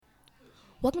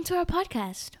Welcome to our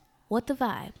podcast, What the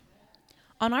Vibe?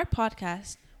 On our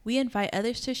podcast, we invite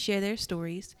others to share their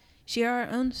stories, share our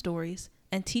own stories,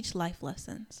 and teach life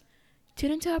lessons.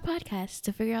 Tune into our podcast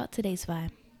to figure out today's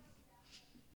vibe.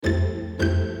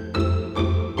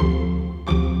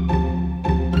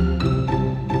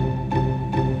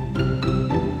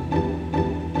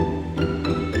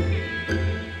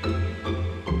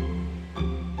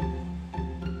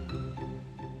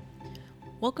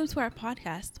 Welcome to our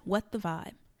podcast, What the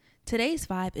Vibe. Today's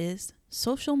vibe is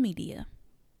social media.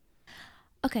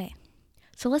 Okay,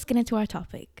 so let's get into our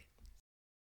topic.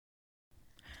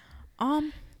 I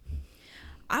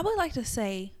would like to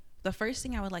say the first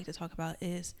thing I would like to talk about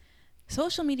is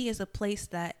social media is a place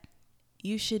that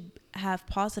you should have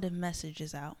positive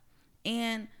messages out.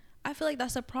 And I feel like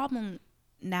that's a problem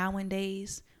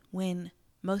nowadays when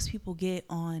most people get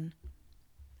on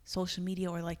social media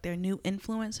or like they're new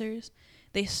influencers.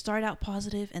 They start out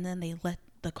positive and then they let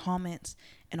the comments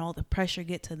and all the pressure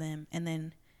get to them, and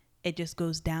then it just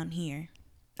goes downhill.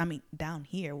 I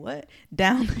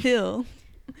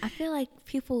feel like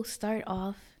people start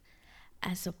off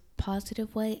as a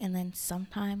positive way, and then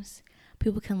sometimes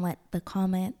people can let the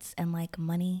comments and like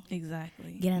money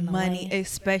Exactly. get in the money, way.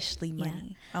 especially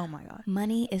money. Yeah. Oh my God.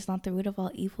 Money is not the root of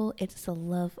all evil. It's the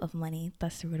love of money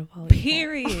that's the root of all evil.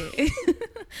 Period.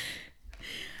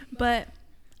 But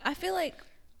I feel like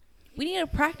we need to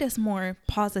practice more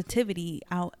positivity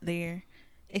out there,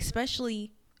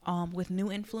 especially with new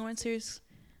influencers,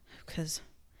 because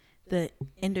the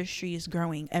industry is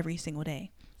growing every single day.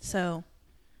 So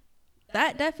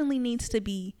that definitely needs to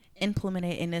be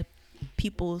implemented into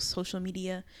people's social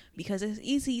media, because it's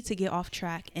easy to get off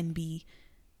track and be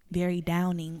very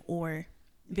downing or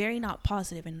very not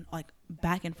positive and like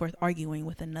back and forth arguing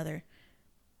with another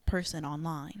person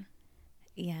online.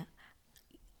 Yeah.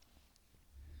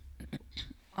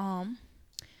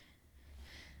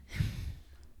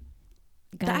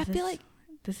 Guys, I feel like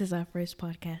this is our first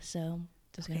podcast, so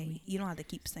just gonna okay, be. you don't have to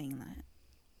keep saying that.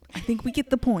 I think we get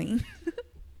the point.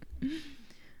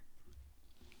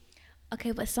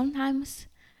 Okay, but sometimes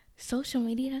social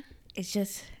media is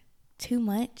just too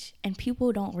much, and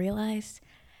people don't realize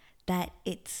that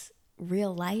it's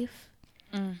real life,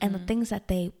 and the things that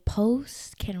they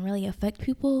post can really affect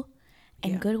people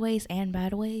in good ways and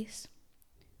bad ways.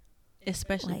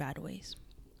 Especially Like, bad ways.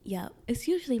 Yeah, it's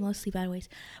usually mostly bad ways,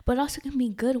 but it also can be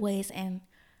good ways and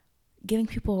giving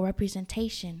people a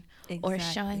representation or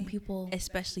showing people,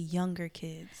 especially younger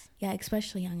kids. Yeah,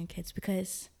 especially younger kids,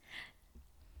 because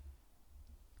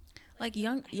like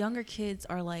younger kids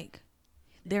are like,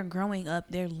 they're growing up,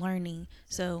 they're learning.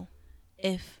 So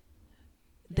if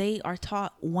they are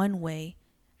taught one way,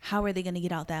 how are they going to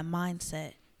get out that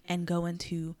mindset and go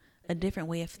into a different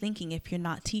way of thinking if you're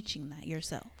not teaching that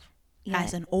yourself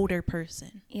as an older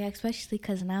person? Yeah, especially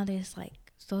because now there's like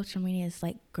social media is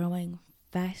like growing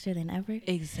faster than ever.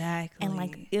 Exactly. And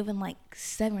like even like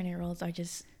 7-year-olds are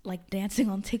just like dancing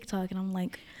on TikTok, and I'm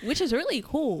like, which is really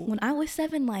cool. When I was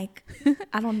 7, like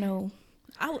I don't know,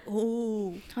 I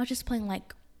was just playing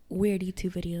like weird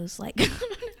YouTube videos. Like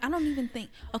I don't even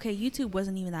think YouTube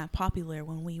wasn't even that popular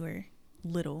when we were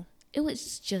little. It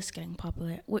was just getting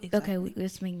popular. Exactly. Okay,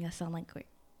 it's making us sound like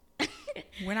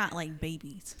we're not like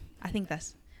babies. I think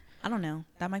that's, I don't know,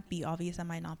 that might be obvious, that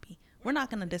might not be. We're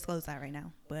not gonna disclose that right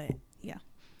now, but yeah.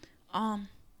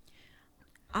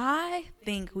 I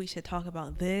think we should talk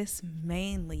about this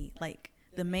mainly, like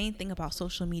the main thing about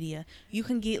social media. You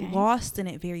can get lost in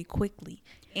it very quickly,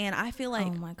 and I feel like,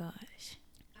 oh my gosh,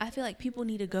 I feel like people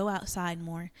need to go outside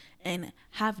more and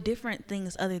have different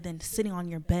things other than sitting on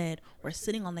your bed or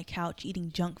sitting on the couch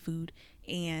eating junk food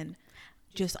and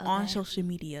just on social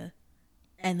media.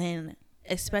 And then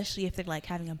especially if they're like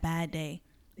having a bad day,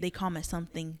 they comment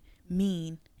something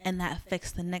mean, and that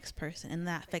affects the next person, and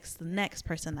that affects the next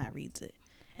person that reads it,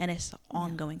 and it's an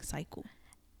ongoing cycle.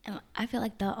 And I feel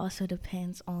like that also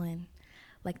depends on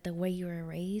like the way you were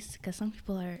raised, because some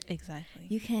people are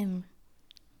you can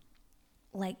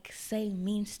like say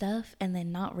mean stuff and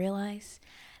then not realize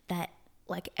that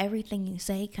like everything you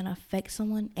say can affect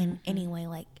someone in any way.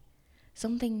 Like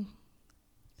something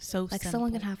so like simple.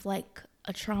 Someone can have like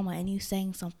a trauma, and you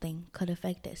saying something could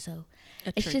affect it. So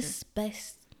it's just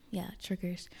best,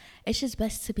 triggers. It's just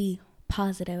best to be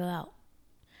positive about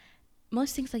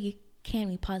most things that you can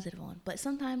be positive on. But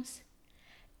sometimes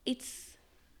it's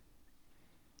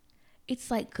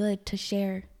like good to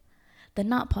share the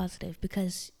not positive,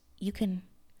 because you can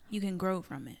grow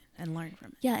from it and learn from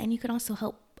it. Yeah, and you can also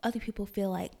help other people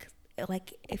feel like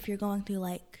if you're going through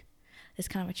like, it's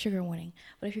kind of a trigger warning,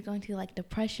 but if you're going through like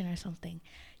depression or something,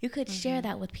 you could share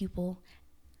that with people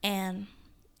and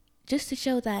just to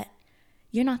show that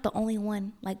you're not the only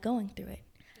one like going through it.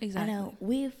 Exactly. I know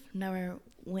we've never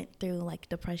went through like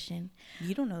depression.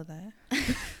 You don't know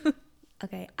that.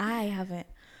 Okay, I haven't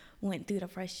went through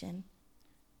depression.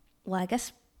 Well, I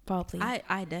guess probably.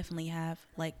 I definitely have,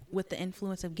 like, with the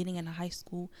influence of getting into high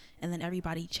school and then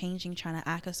everybody changing, trying to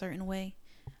act a certain way.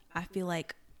 I feel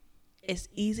like it's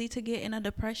easy to get in a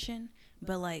depression,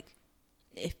 but like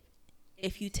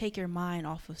if you take your mind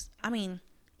off of, I mean,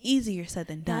 easier said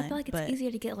than done. I feel like it's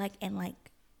easier to get like in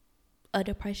like a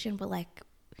depression, but like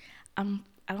I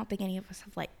don't think any of us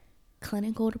have like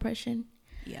clinical depression.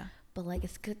 Yeah. But like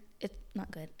it's good. It's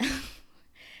not good.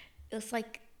 It's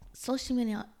like social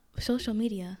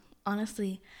media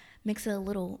honestly makes it a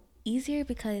little easier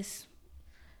because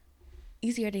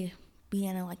easier to be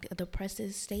in like a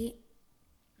depressive state.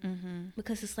 Mm-hmm.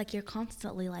 Because it's like you're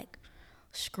constantly like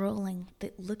scrolling,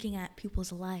 looking at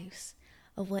people's lives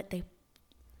of what they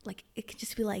like. It could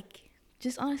just be like,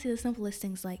 just honestly the simplest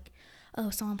things like, oh,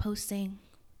 someone posting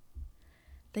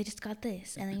they just got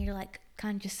this, and then you're like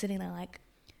kind of just sitting there like,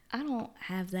 I don't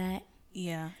have that.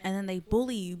 Yeah, and then they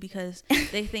bully you because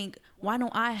they think, why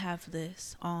don't I have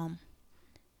this? I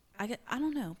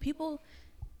don't know. People,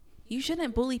 you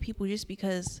shouldn't bully people just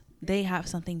because they have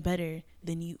something better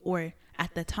than you, or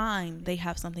at the time they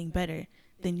have something better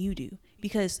than you do,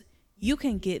 because you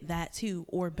can get that too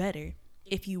or better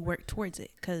if you work towards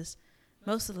it. Because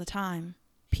most of the time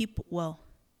people, well,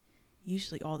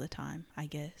 usually all the time, I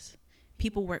guess,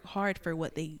 people work hard for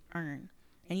what they earn.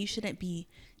 And you shouldn't be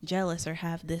jealous or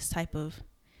have this type of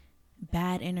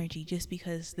bad energy just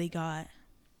because they got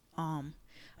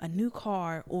a new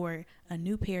car or a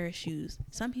new pair of shoes.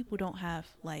 Some people don't have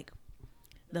like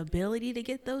the ability to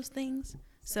get those things.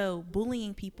 So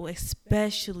bullying people,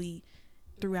 especially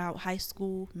throughout high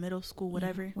school, middle school,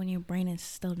 whatever. Yeah, when your brain is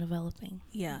still developing.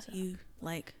 Yeah, so. You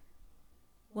like,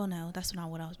 well, no, that's not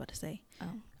what I was about to say. Oh.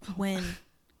 When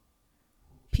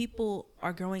people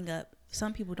are growing up,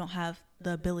 some people don't have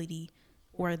the ability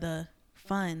or the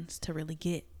funds to really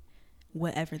get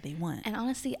whatever they want. And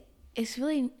honestly, it's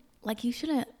really like, you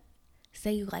shouldn't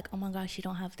say like, oh my gosh, you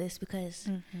don't have this, because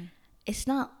it's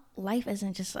not, life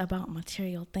isn't just about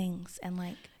material things. And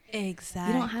like,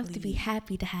 exactly, you don't have to be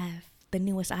happy to have the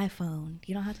newest iPhone.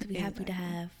 You don't have to be happy to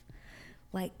have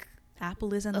like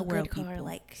Apple is in the world, car, people.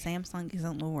 Like Samsung is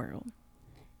in the world.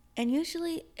 And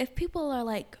usually if people are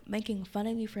like making fun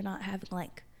of you for not having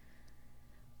like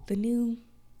the new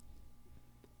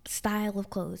style of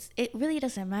clothes, it really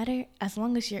doesn't matter as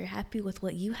long as you're happy with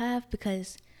what you have.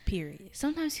 Because period,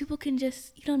 sometimes people can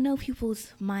just, you don't know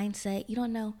people's mindset, you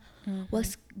don't know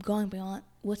what's going beyond,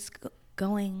 what's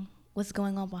going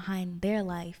on behind their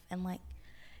life. And like,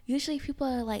 usually people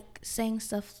are like saying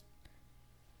stuff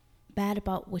bad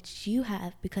about what you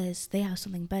have because they have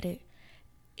something better.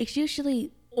 It's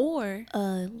usually, or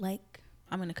like,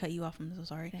 I'm gonna cut you off, I'm so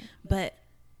sorry, okay. But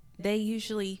they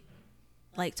usually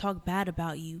like talk bad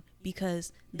about you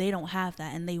because they don't have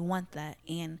that and they want that,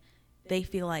 and they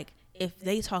feel like if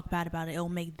they talk bad about it, it'll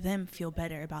make them feel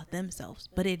better about themselves,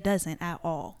 but it doesn't at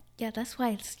all. Yeah, that's why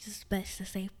it's just best to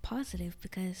stay positive,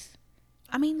 because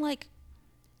I mean, like,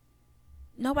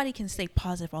 nobody can stay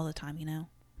positive all the time, you know.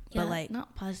 Yeah, but like,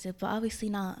 not positive, but obviously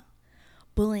not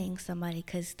bullying somebody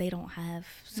because they don't have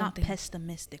something. Not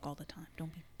pessimistic all the time.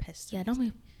 Don't be pessimistic. Yeah, don't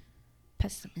be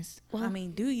pessimist. Well, I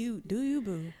mean, do you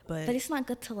boo? But it's not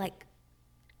good to like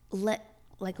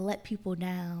let people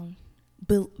down,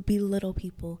 belittle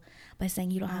people by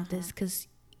saying you don't have this, because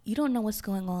you don't know what's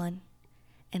going on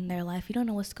in their life. You don't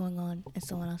know what's going on in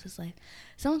someone else's life.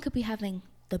 Someone could be having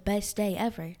the best day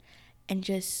ever, and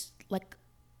just like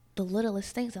the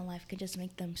littlest things in life can just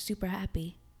make them super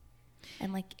happy.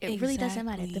 And like, it really doesn't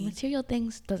matter. The material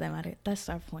things doesn't matter. That's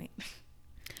our point.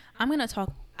 I'm gonna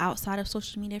talk outside of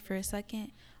social media for a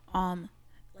second.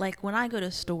 Like when I go to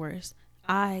stores,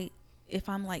 if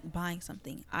I'm like buying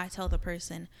something, I tell the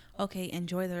person, okay,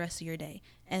 enjoy the rest of your day.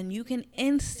 And you can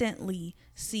instantly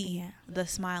see the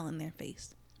smile in their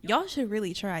face. Y'all should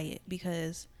really try it,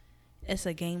 because it's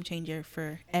a game changer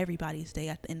for everybody's day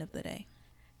at the end of the day.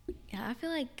 Yeah, I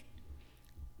feel like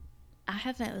I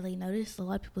haven't really noticed a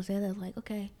lot of people say that, like,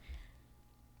 okay,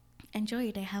 enjoy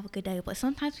your day, have a good day. But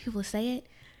sometimes people say it,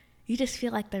 you just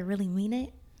feel like they really mean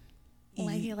it.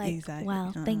 Like, you're like, exactly.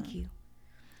 Wow, thank you.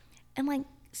 And like,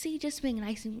 see, just being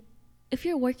nice. If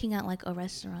you're working at like a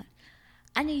restaurant,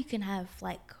 I know you can have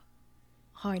like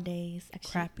hard days,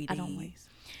 actually, crappy days. I don't like,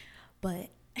 but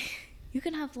you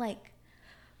can have like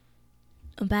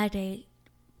a bad day.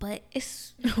 But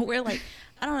it's we're like,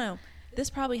 I don't know.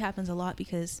 This probably happens a lot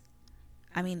because,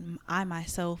 I mean, I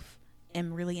myself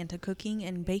am really into cooking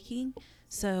and baking.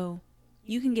 So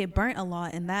you can get burnt a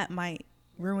lot, and that might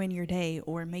ruin your day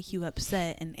or make you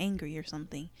upset and angry or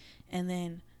something. And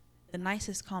then the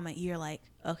nicest comment, you're like,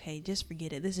 okay, just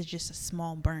forget it. This is just a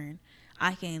small burn.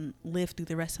 I can live through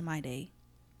the rest of my day.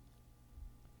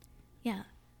 Yeah.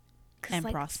 And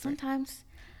like, prosper. Sometimes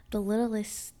the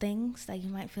littlest things that you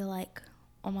might feel like,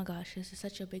 oh my gosh, this is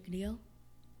such a big deal.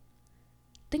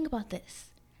 Think about this.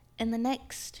 In the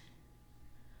next,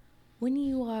 when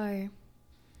you are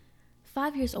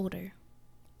 5 years older,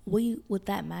 would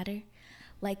that matter?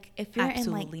 Like, if you're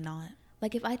absolutely in, like, not.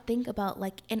 Like, if I think about,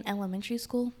 like, in elementary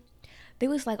school, there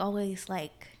was, like, always,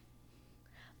 like,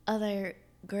 other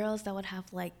girls that would have,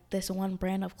 like, this one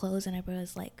brand of clothes, and everybody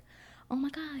was like, oh my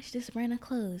gosh, this brand of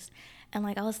clothes. And,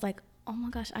 like, I was like, oh my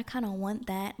gosh, I kind of want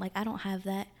that. Like, I don't have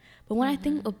that. But when I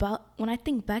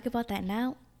think back about that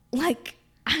now, like,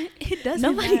 it doesn't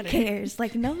nobody matter. cares.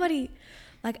 Like, nobody,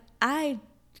 like, I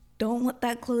don't want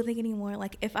that clothing anymore.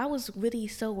 Like, if I was really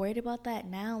so worried about that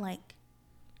now, like,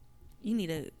 you need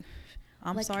to,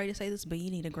 I'm like, sorry to say this, but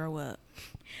you need to grow up.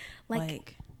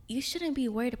 Like, you shouldn't be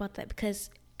worried about that, because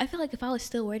I feel like if I was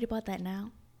still worried about that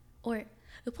now, or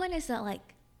the point is that, like,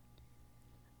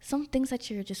 some things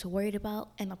that you're just worried about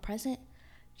in the present,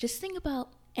 just think about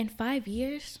in 5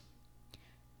 years.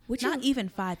 Not even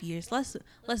 5 years. Let's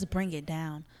bring it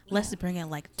down. Yeah. Let's bring it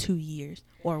like 2 years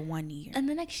or 1 year. And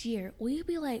the next year, will you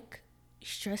be like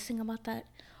stressing about that?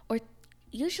 Or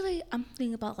usually I'm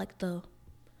thinking about like the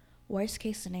worst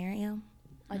case scenario.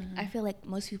 Like, I feel like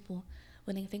most people,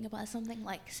 when they think about something,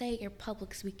 like say you're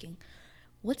public speaking,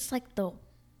 what's like the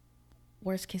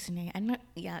worst case scenario?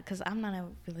 Because I'm not a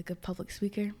really good public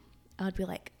speaker. I would be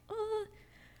like,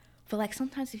 but like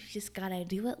sometimes if you just gotta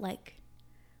do it, like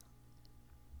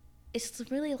it's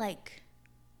really like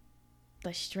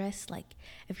the stress. Like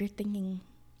if you're thinking,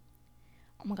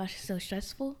 oh my gosh, it's so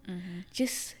stressful,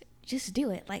 just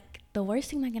do it. Like the worst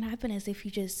thing that can happen is if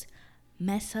you just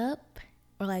mess up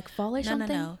or like fall or something.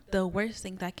 No. The worst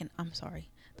thing that can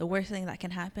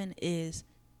happen is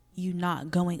you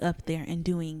not going up there and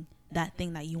doing that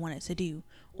thing that you wanted to do,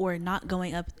 or not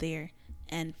going up there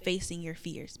and facing your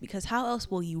fears, because how else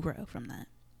will you grow from that?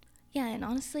 Yeah, and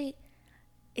honestly,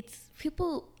 it's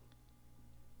people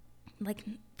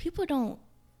don't,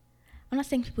 I'm not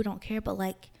saying people don't care, but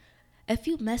like if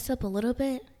you mess up a little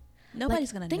bit,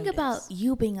 nobody's gonna think notice. About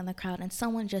you being in the crowd and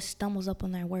someone just stumbles up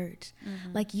on their words.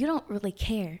 Like you don't really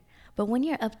care, but when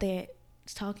you're up there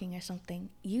talking or something,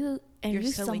 you so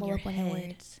stumble up on your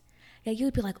words, yeah, you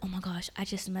would be like, oh my gosh, I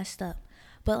just messed up.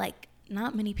 But like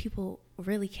not many people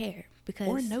really care, because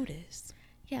or notice.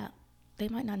 Yeah, they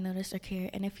might not notice or care.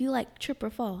 And if you like trip or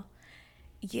fall,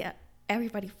 yeah,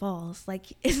 everybody falls.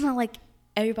 Like it's not like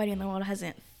everybody in the world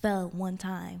hasn't fell one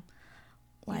time.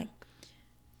 Like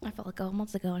I felt like a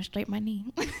month ago and scraped my knee.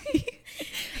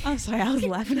 I'm sorry, I was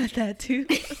laughing at that too.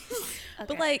 Okay.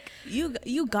 But like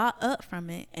you got up from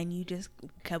it and you just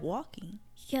kept walking.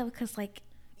 Yeah, because like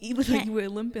even though you were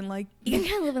limping, like you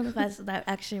can't live in the past. That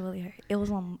actually really hurt. It was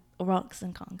on rocks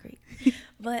and concrete.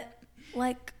 But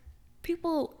like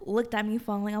people looked at me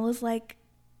falling. I was like,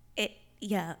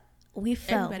 yeah, we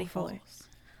fell. Everybody before. Falls.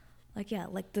 Like yeah,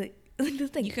 like the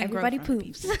thing. Everybody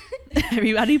poops.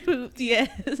 Everybody pooped.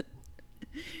 Yes.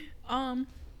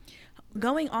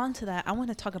 Going on to that, I want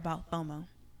to talk about FOMO.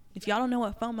 If y'all don't know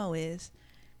what FOMO is,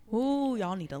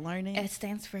 y'all need to learn it. It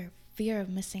stands for fear of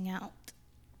missing out.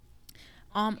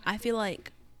 I feel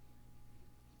like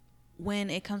when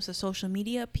it comes to social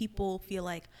media, people feel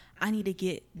like I need to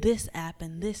get this app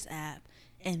and this app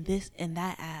and this and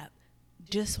that app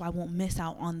just so I won't miss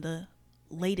out on the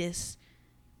latest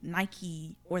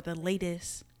Nike or the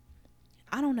latest,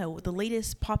 I don't know, the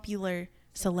latest popular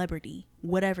celebrity,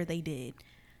 whatever they did.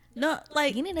 No,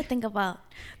 like you need to think about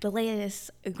the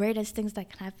latest, greatest things that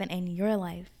can happen in your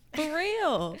life. For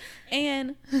real.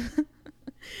 And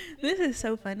this is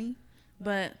so funny,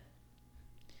 but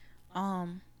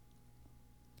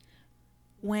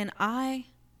when I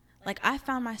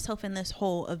found myself in this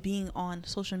hole of being on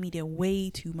social media way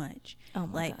too much. Oh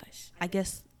my gosh. I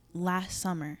guess last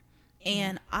summer,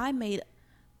 and I made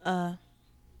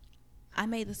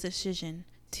this decision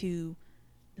to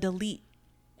delete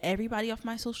everybody off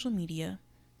my social media.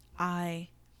 I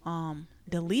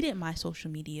deleted my social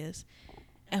medias,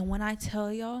 and when I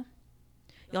tell y'all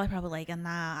are probably like,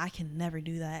 nah, I can never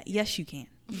do that. Yes, you can.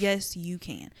 Yes, you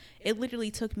can. It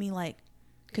literally took me like,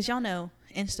 because y'all know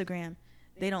Instagram,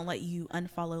 they don't let you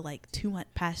unfollow like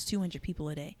past 200 people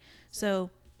a day.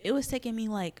 So it was taking me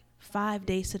like 5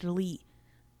 days to delete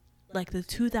like the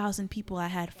 2,000 people I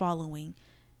had following.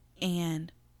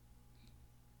 And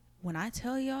when I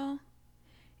tell y'all,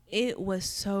 it was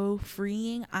so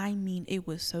freeing. I mean, it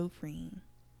was so freeing.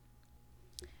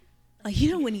 Like,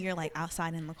 you know when you're like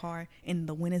outside in the car and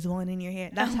the wind is blowing in your hair?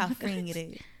 That's how freeing it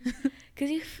is. Because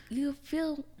you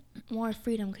feel more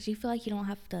freedom because you feel like you don't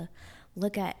have to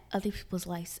look at other people's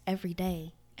lives every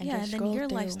day. And yeah, and then your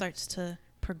life starts to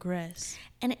progress.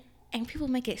 And people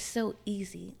make it so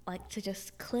easy, like to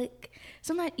just click.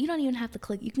 Sometimes you don't even have to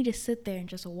click. You can just sit there and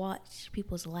just watch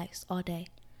people's lives all day.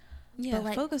 Yeah, but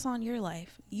like, focus on your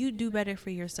life. You do better for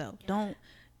yourself. Don't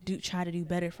try to do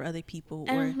better for other people.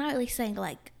 And I'm not really saying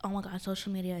like, oh my God,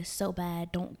 social media is so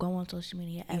bad. Don't go on social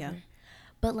media ever. Yeah.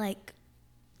 But like,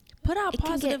 put out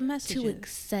positive messages. Too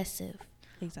excessive.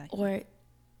 Exactly. Or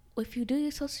if you do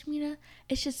use social media,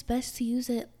 it's just best to use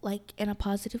it like in a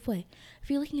positive way. If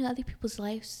you're looking at other people's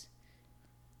lives,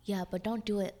 yeah, but don't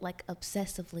do it like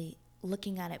obsessively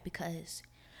looking at it because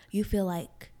you feel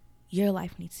like your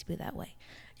life needs to be that way.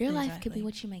 Your life could be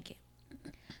what you make it.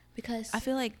 Because I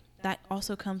feel like that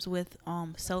also comes with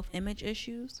self-image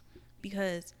issues,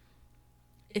 because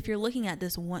if you're looking at a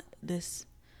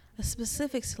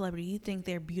specific celebrity, you think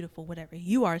they're beautiful, whatever.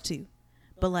 You are too.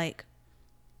 But like,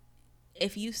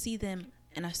 if you see them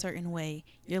in a certain way,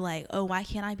 you're like, oh, why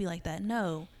can't I be like that?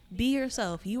 No, be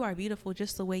yourself. You are beautiful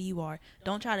just the way you are.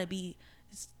 Don't try to be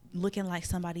looking like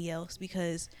somebody else,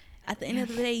 because at the end of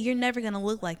the day, you're never going to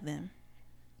look like them.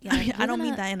 Yeah, I mean, I don't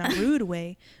mean that in a rude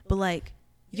way, but like,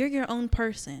 you're your own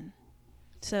person.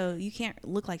 So you can't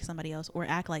look like somebody else or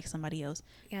act like somebody else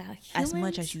as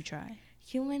much as you try.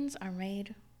 Humans are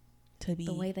made to be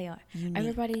the way they are. Unique.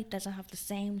 Everybody doesn't have the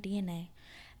same DNA.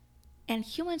 And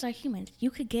humans are humans.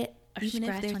 You could get a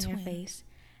scratch on your face.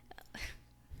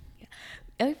 Yeah.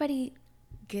 Everybody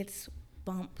gets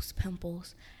bumps,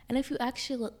 pimples. And if you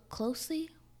actually look closely,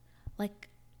 like,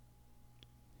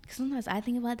 sometimes I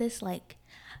think about this, like,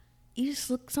 you just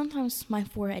look, sometimes my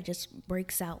forehead just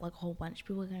breaks out like a whole bunch.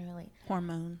 People can really.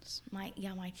 Hormones. My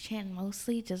chin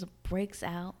mostly just breaks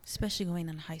out. Especially going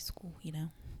in high school, you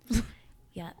know?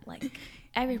 Yeah, like,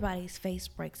 everybody's face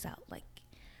breaks out, like.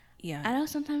 Yeah. I know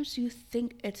sometimes you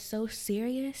think it's so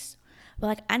serious, but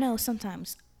like I know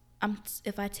sometimes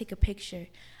if I take a picture,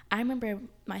 I remember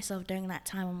myself during that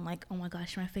time, I'm like, oh my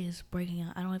gosh, my face is breaking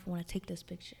out. I don't even want to take this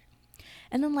picture.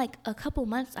 And then like a couple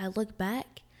months I look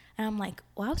back and I'm like,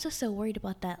 well, I was just so worried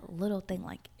about that little thing.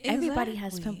 Like everybody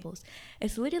has pimples.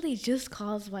 It's literally just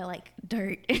caused by like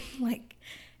dirt. Like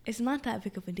it's not that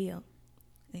big of a deal.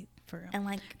 For real. And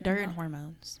like dirt and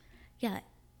hormones. Yeah.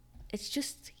 It's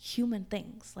just human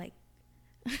things, like.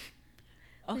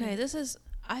 Okay,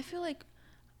 I feel like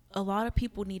a lot of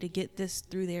people need to get this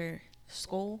through their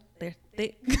skull, their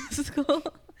thick skull.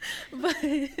 But,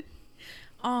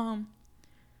 I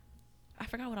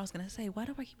forgot what I was going to say. Why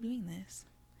do I keep doing this?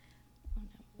 Oh,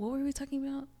 no. What were we talking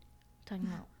about? Talking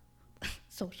about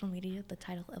social media, the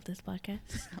title of this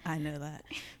podcast. I know that.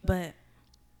 But,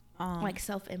 like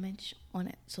self-image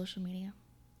on social media.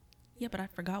 Yeah, but I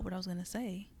forgot what I was going to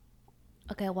say.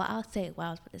 Okay, well, I'll say what I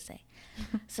was about to say.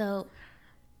 So,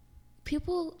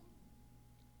 people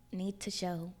need to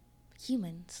show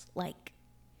humans, like,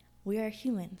 we are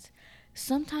humans.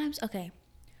 Sometimes, okay,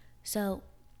 so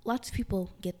lots of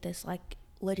people get this, like,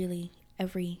 literally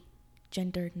every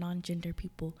gender, non-gender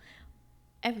people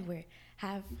everywhere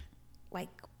have, like,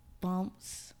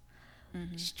 bumps,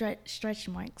 stretch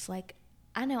marks. Like,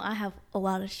 I know I have a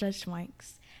lot of stretch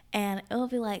marks, and it'll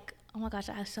be like, oh my gosh,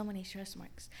 I have so many stretch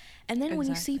marks. And then when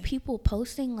you see people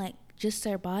posting like just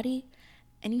their body,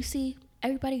 and you see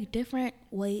everybody different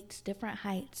weights, different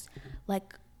heights,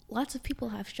 like lots of people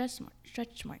have stretch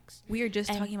marks. We were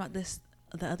just talking about this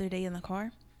the other day in the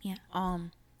car. Yeah.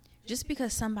 Just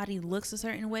because somebody looks a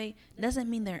certain way doesn't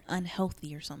mean they're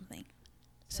unhealthy or something.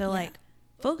 So like,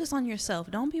 focus on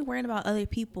yourself. Don't be worried about other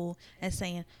people and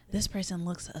saying, this person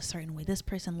looks a certain way. This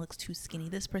person looks too skinny.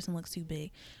 This person looks too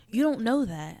big. You don't know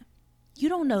that. You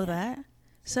don't know that.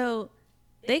 So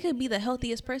they could be the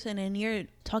healthiest person and you're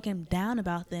talking down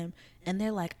about them. And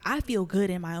they're like, I feel good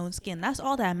in my own skin. That's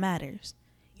all that matters.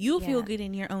 You feel good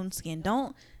in your own skin.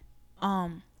 Don't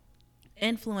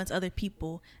influence other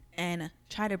people and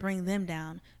try to bring them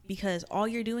down, because all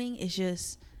you're doing is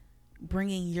just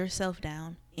bringing yourself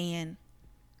down, and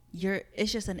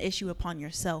it's just an issue upon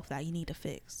yourself that you need to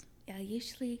fix. Yeah,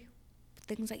 usually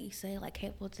things that you say, like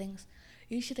hateful things,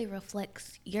 usually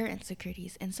reflects your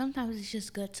insecurities. And sometimes it's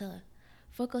just good to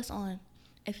focus on,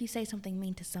 if you say something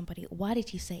mean to somebody, why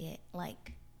did you say it?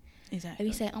 Like, exactly. If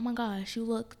you say, oh my gosh, you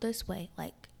look this way,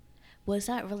 like, was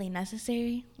that really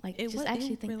necessary? Like, think,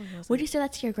 really would you say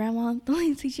that to your grandma? Don't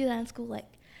they teach you that in school? Like,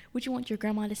 would you want your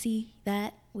grandma to see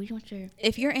that? Would you want your...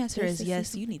 If your answer is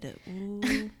yes, you need to...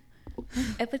 Ooh.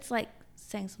 If it's like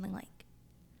saying something like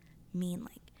mean,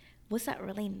 like was that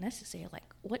really necessary? Like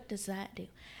what does that do?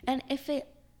 And if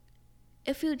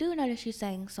you do notice you're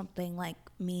saying something like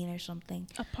mean or something,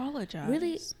 apologize.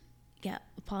 Really, yeah,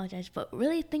 apologize. But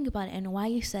really think about it and why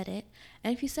you said it.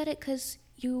 And if you said it because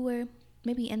you were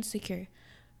maybe insecure,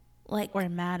 like or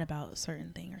mad about a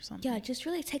certain thing or something. Yeah, just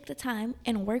really take the time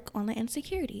and work on the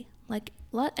insecurity. Like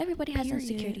everybody has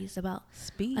insecurities about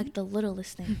like the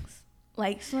littlest things.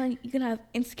 Like someone you can have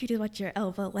insecurities about your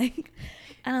elbow. Like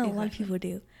I don't know, a lot of people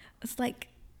do. It's like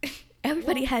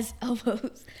everybody has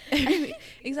elbows. I mean,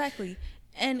 exactly.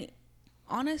 And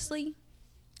honestly,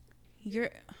 I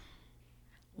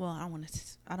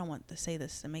don't want to say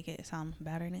this to make it sound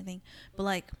bad or anything, but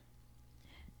like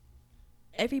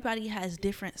everybody has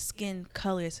different skin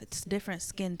colors, it's different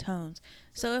skin tones.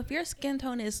 So if your skin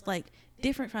tone is like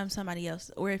different from somebody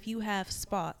else, or if you have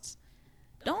spots,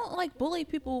 don't like bully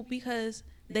people because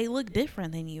they look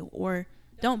different than you, or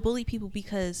don't bully people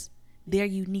because they're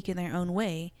unique in their own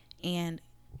way. And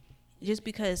just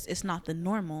because it's not the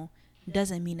normal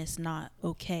doesn't mean it's not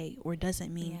okay, or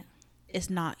doesn't mean it's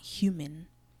not human,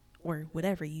 or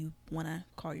whatever you want to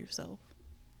call yourself.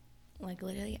 Like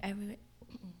literally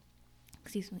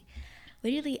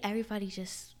literally everybody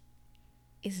just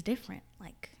is different.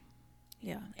 Like,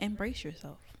 yeah, embrace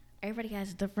yourself. Everybody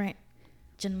has different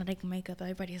genetic makeup.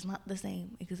 Everybody is not the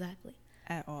same exactly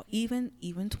at all. Even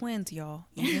twins, y'all.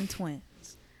 Even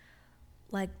twins.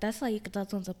 Like that's why you can tell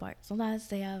twins apart. Sometimes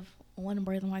they have one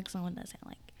birthmark, someone doesn't.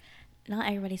 Like not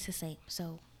everybody's the same.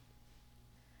 So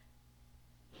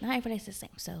not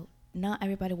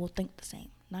everybody will think the same.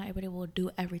 Not everybody will do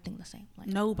everything the same. Like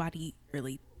nobody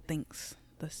really thinks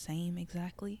the same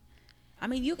exactly. I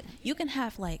mean, you can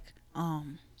have like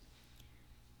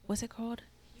what's it called?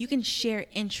 You can share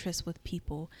interests with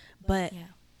people, but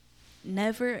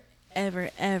never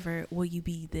ever will you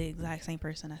be the exact same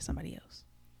person as somebody else.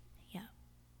 Yeah.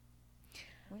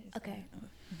 Okay.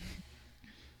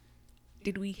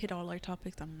 Did we hit all our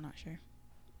topics? I'm not sure.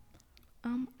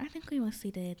 I think we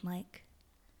mostly did. Like,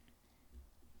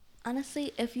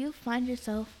 honestly, if you find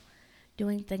yourself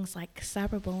doing things like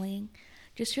cyberbullying,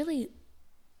 just really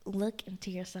look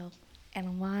into yourself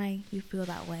and why you feel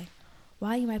that way,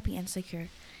 why you might be insecure,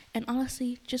 and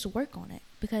honestly, just work on it.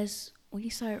 Because when you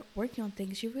start working on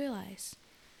things, you realize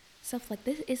stuff like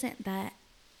this isn't that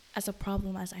as a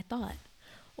problem as I thought,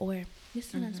 or this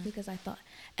isn't as big as I thought.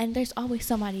 And there's always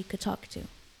somebody you could talk to.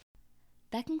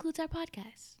 That concludes our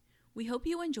podcast. We hope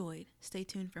you enjoyed. Stay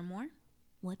tuned for more.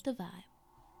 What the Vibe.